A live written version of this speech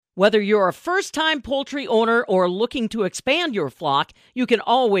Whether you're a first-time poultry owner or looking to expand your flock, you can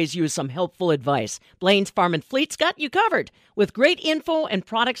always use some helpful advice. Blaine's Farm and Fleet's got you covered with great info and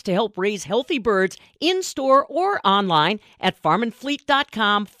products to help raise healthy birds in-store or online at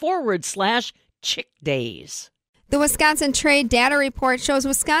farmandfleet.com/chick days. The Wisconsin Trade Data Report shows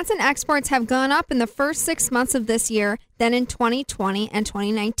Wisconsin exports have gone up in the first 6 months of this year than in 2020 and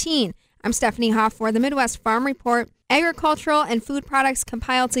 2019. I'm Stephanie Hoff for the Midwest Farm Report. Agricultural and food products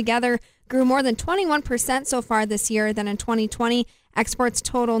compiled together grew more than 21% so far this year than in 2020. Exports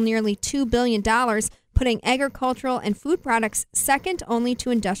total nearly $2 billion, putting agricultural and food products second only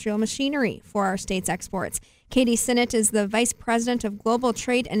to industrial machinery for our state's exports. Katie Sinnott is the Vice President of Global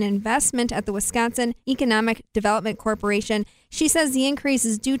Trade and Investment at the Wisconsin Economic Development Corporation. She says the increase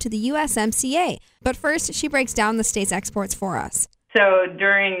is due to the USMCA. But first, she breaks down the state's exports for us. So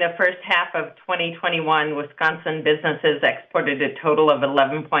during the first half of 2021, Wisconsin businesses exported a total of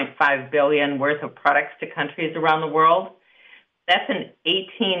 $11.5 billion worth of products to countries around the world. That's an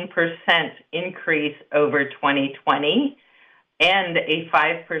 18% increase over 2020 and a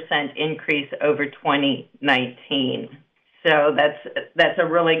 5% increase over 2019. So that's a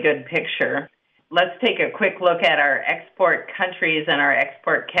really good picture. Let's take a quick look at our export countries and our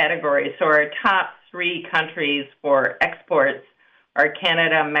export categories. So our top three countries for exports are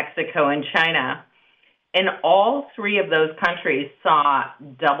Canada, Mexico, and China. And all three of those countries saw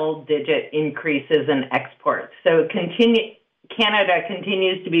double-digit increases in exports. So Canada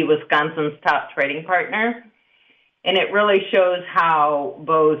continues to be Wisconsin's top trading partner. And it really shows how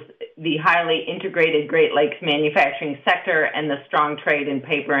both the highly integrated Great Lakes manufacturing sector and the strong trade in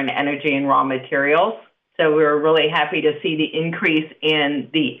paper and energy and raw materials. So we were really happy to see the increase in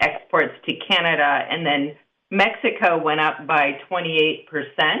the exports to Canada. And then Mexico went up by 28%,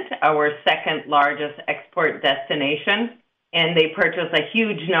 our second largest export destination, and they purchased a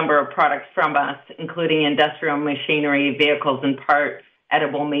huge number of products from us, including industrial machinery, vehicles and parts,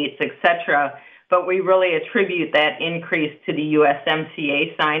 edible meats, etc. But we really attribute that increase to the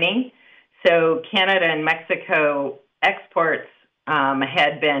USMCA signing. So Canada and Mexico exports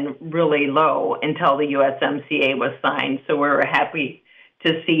had been really low until the USMCA was signed, so we were happy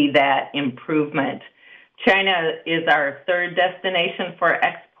to see that improvement. China is our third destination for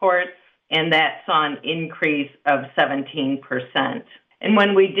exports, and that's on an increase of 17%. And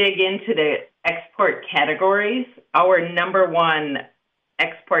when we dig into the export categories, our number one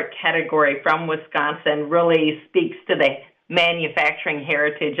export category from Wisconsin really speaks to the manufacturing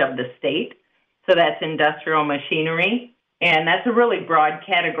heritage of the state. So that's industrial machinery. And that's a really broad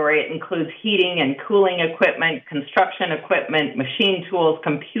category. It includes heating and cooling equipment, construction equipment, machine tools,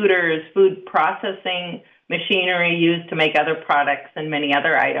 computers, food processing machinery used to make other products, and many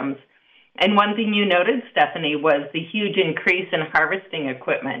other items. And one thing you noted, Stephanie, was the huge increase in harvesting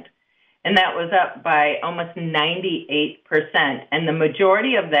equipment. And that was up by almost 98%. And the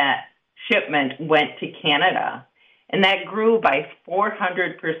majority of that shipment went to Canada. And that grew by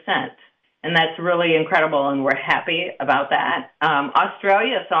 400%. And that's really incredible, and we're happy about that.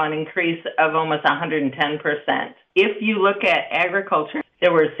 Australia saw an increase of almost 110%. If you look at agriculture,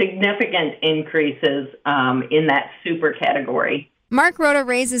 there were significant increases in that super category. Mark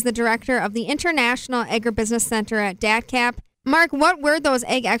Roda-Reyes is the director of the International Agribusiness Center at DATCAP. Mark, what were those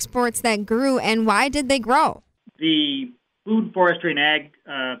egg exports that grew, and why did they grow? The food, forestry, and ag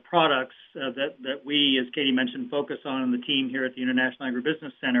products that we, as Katie mentioned, focus on the team here at the International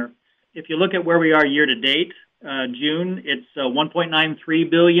Agribusiness Center. If you look at where we are year to date, June, it's $1.93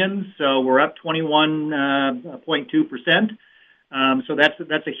 billion, so we're up 21.2%. So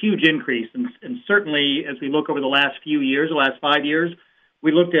that's a huge increase, and certainly as we look over the last few years, the last 5 years,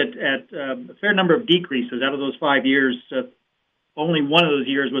 we looked at a fair number of decreases. Out of those 5 years, only one of those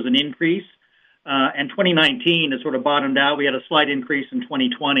years was an increase, and 2019 has sort of bottomed out. We had a slight increase in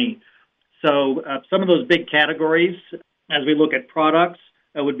 2020. So some of those big categories, as we look at products,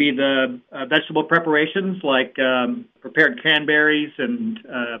 would be the vegetable preparations like prepared cranberries and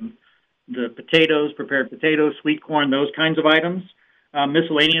the potatoes, prepared potatoes, sweet corn, those kinds of items.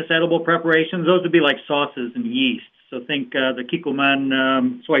 Miscellaneous edible preparations, those would be like sauces and yeast. So think the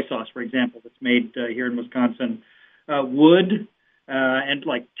Kikkoman soy sauce, for example, that's made here in Wisconsin. Wood and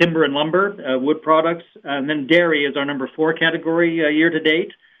like timber and lumber, wood products. And then dairy is our number 4 category year to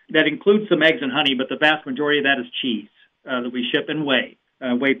date. That includes some eggs and honey, but the vast majority of that is cheese that we ship in whey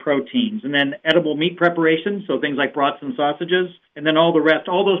proteins. And then edible meat preparations, so things like brats and sausages. And then all the rest,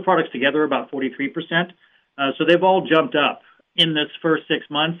 all those products together, about 43%. So they've all jumped up in this first 6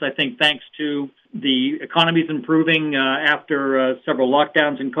 months, I think, thanks to the economy's improving after several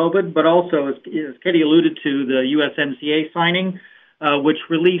lockdowns in COVID, but also, as Katie alluded to, the USMCA signing. which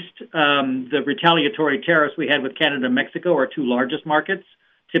released the retaliatory tariffs we had with Canada and Mexico, our two largest markets,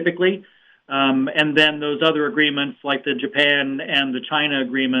 typically. And then those other agreements like the Japan and the China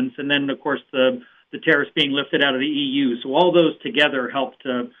agreements, and then, of course, the tariffs being lifted out of the EU. So all those together helped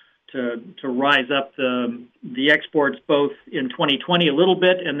to rise up the exports both in 2020 a little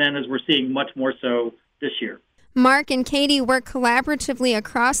bit, and then as we're seeing much more so this year. Mark and Katie work collaboratively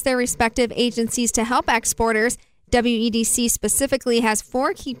across their respective agencies to help exporters. WEDC specifically has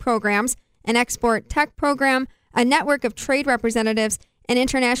 4 key programs: an export tech program, a network of trade representatives, an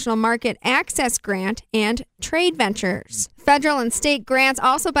international market access grant, and trade ventures. Federal and state grants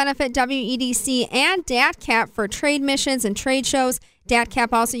also benefit WEDC and DATCAP for trade missions and trade shows.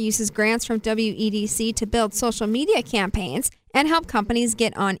 DATCAP also uses grants from WEDC to build social media campaigns and help companies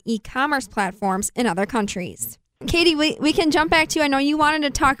get on e-commerce platforms in other countries. Katie, we can jump back to you. I know you wanted to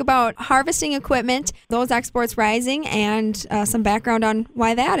talk about harvesting equipment, those exports rising, and some background on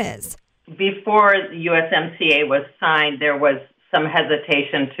why that is. Before the USMCA was signed, there was some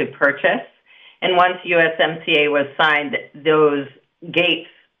hesitation to purchase. And once USMCA was signed, those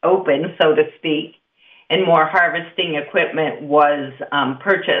gates opened, so to speak, and more harvesting equipment was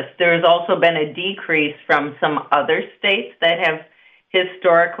purchased. There's also been a decrease from some other states that have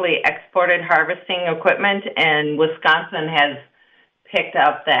historically exported harvesting equipment, and Wisconsin has picked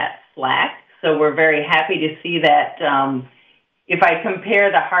up that slack. So we're very happy to see that. If I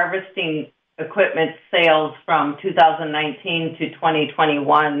compare the harvesting equipment sales from 2019 to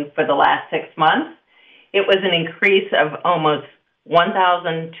 2021 for the last 6 months, it was an increase of almost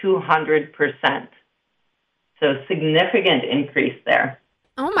 1,200%. So significant increase there.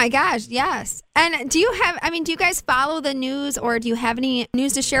 Oh my gosh, yes. And do you guys follow the news, or do you have any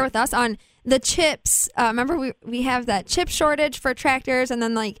news to share with us on the chips? Remember we have that chip shortage for tractors, and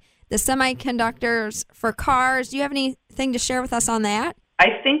then like the semiconductors for cars. Do you have anything to share with us on that?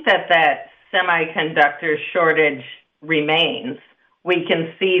 I think that semiconductor shortage remains. We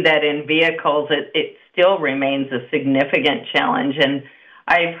can see that in vehicles it still remains a significant challenge, and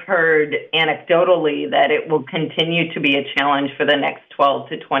I've heard anecdotally that it will continue to be a challenge for the next 12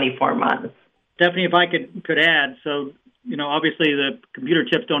 to 24 months. Stephanie, if I could add, so, obviously the computer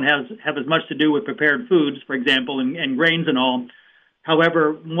chips don't have as much to do with prepared foods, for example, and grains and all.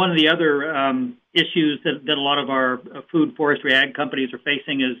 However, one of the other issues that a lot of our food, forestry, ag companies are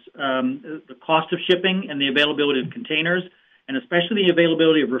facing is the cost of shipping and the availability of containers, and especially the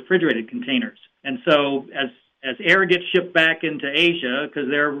availability of refrigerated containers. And so as air gets shipped back into Asia, because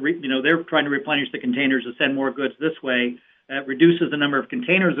they're trying to replenish the containers to send more goods this way, it reduces the number of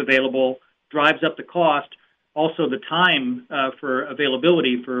containers available, drives up the cost, also the time for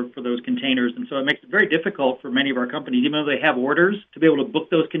availability for those containers. And so it makes it very difficult for many of our companies, even though they have orders, to be able to book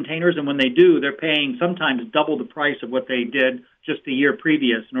those containers. And when they do, they're paying sometimes double the price of what they did just the year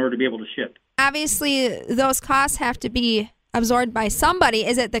previous in order to be able to ship. Obviously, those costs have to be absorbed by somebody.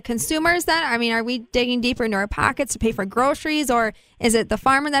 Is it the consumers then? I mean, are we digging deeper into our pockets to pay for groceries, or is it the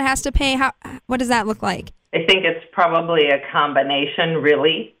farmer that has to pay? What does that look like? I think it's probably a combination,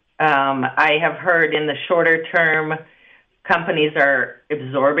 really. I have heard in the shorter term, companies are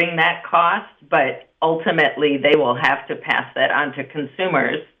absorbing that cost, but ultimately they will have to pass that on to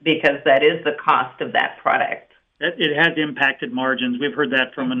consumers because that is the cost of that product. It has impacted margins. We've heard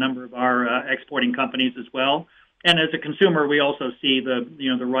that from a number of our exporting companies as well. And as a consumer, we also see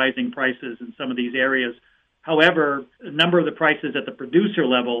the rising prices in some of these areas. However, a number of the prices at the producer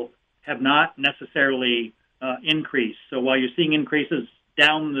level have not necessarily increased. So while you're seeing increases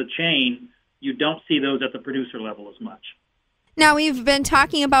down the chain, you don't see those at the producer level as much. Now, we've been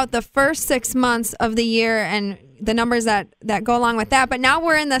talking about the first 6 months of the year and the numbers that go along with that, but now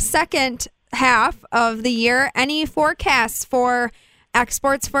we're in the second half of the year. Any forecasts for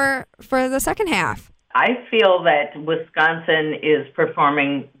exports for the second half? I feel that Wisconsin is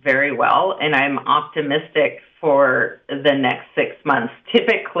performing very well, and I'm optimistic for the next 6 months.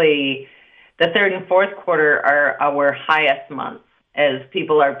 Typically, the third and fourth quarter are our highest months as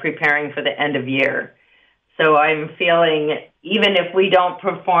people are preparing for the end of year. So I'm feeling, even if we don't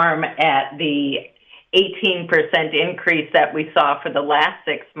perform at the 18% increase that we saw for the last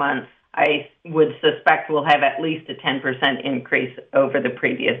 6 months, I would suspect we'll have at least a 10% increase over the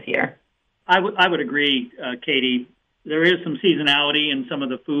previous year. I would agree, Katie. There is some seasonality in some of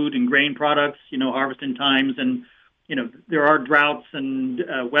the food and grain products, harvesting times, and there are droughts and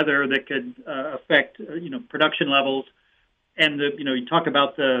weather that could affect production levels. And you talk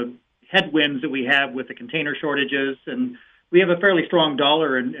about the headwinds that we have with the container shortages, and we have a fairly strong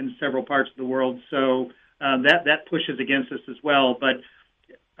dollar in several parts of the world, so that pushes against us as well. But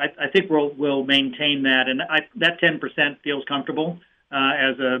I think we'll maintain that, and that 10% feels comfortable.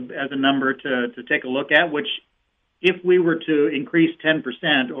 as a number to take a look at, which if we were to increase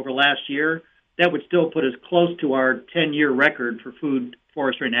 10% over last year, that would still put us close to our 10-year record for food,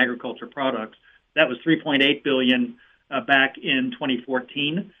 forestry, and agriculture products. That was $3.8 billion back in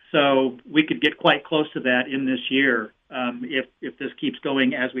 2014. So we could get quite close to that in this year if this keeps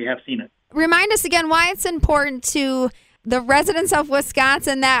going as we have seen it. Remind us again why it's important to the residents of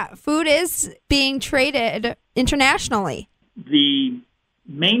Wisconsin that food is being traded internationally. The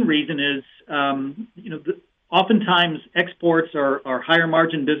main reason is, oftentimes exports are higher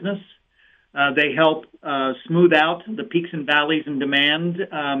margin business. They help smooth out the peaks and valleys in demand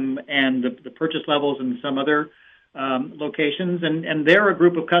and the purchase levels in some other locations. And they're a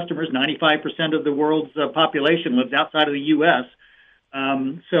group of customers. 95% of the world's population lives outside of the U.S.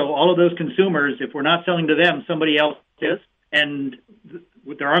 So all of those consumers, if we're not selling to them, somebody else is. And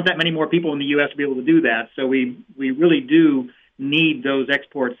there aren't that many more people in the U.S. to be able to do that. So we really do need those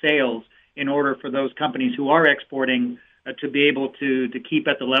export sales in order for those companies who are exporting to be able to keep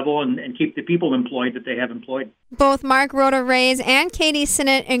at the level and keep the people employed that they have employed. Both Mark Roda-Reyes and Katie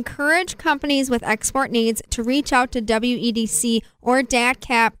Sinnott encourage companies with export needs to reach out to WEDC or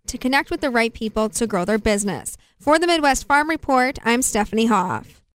DATCAP to connect with the right people to grow their business. For the Midwest Farm Report, I'm Stephanie Hoff.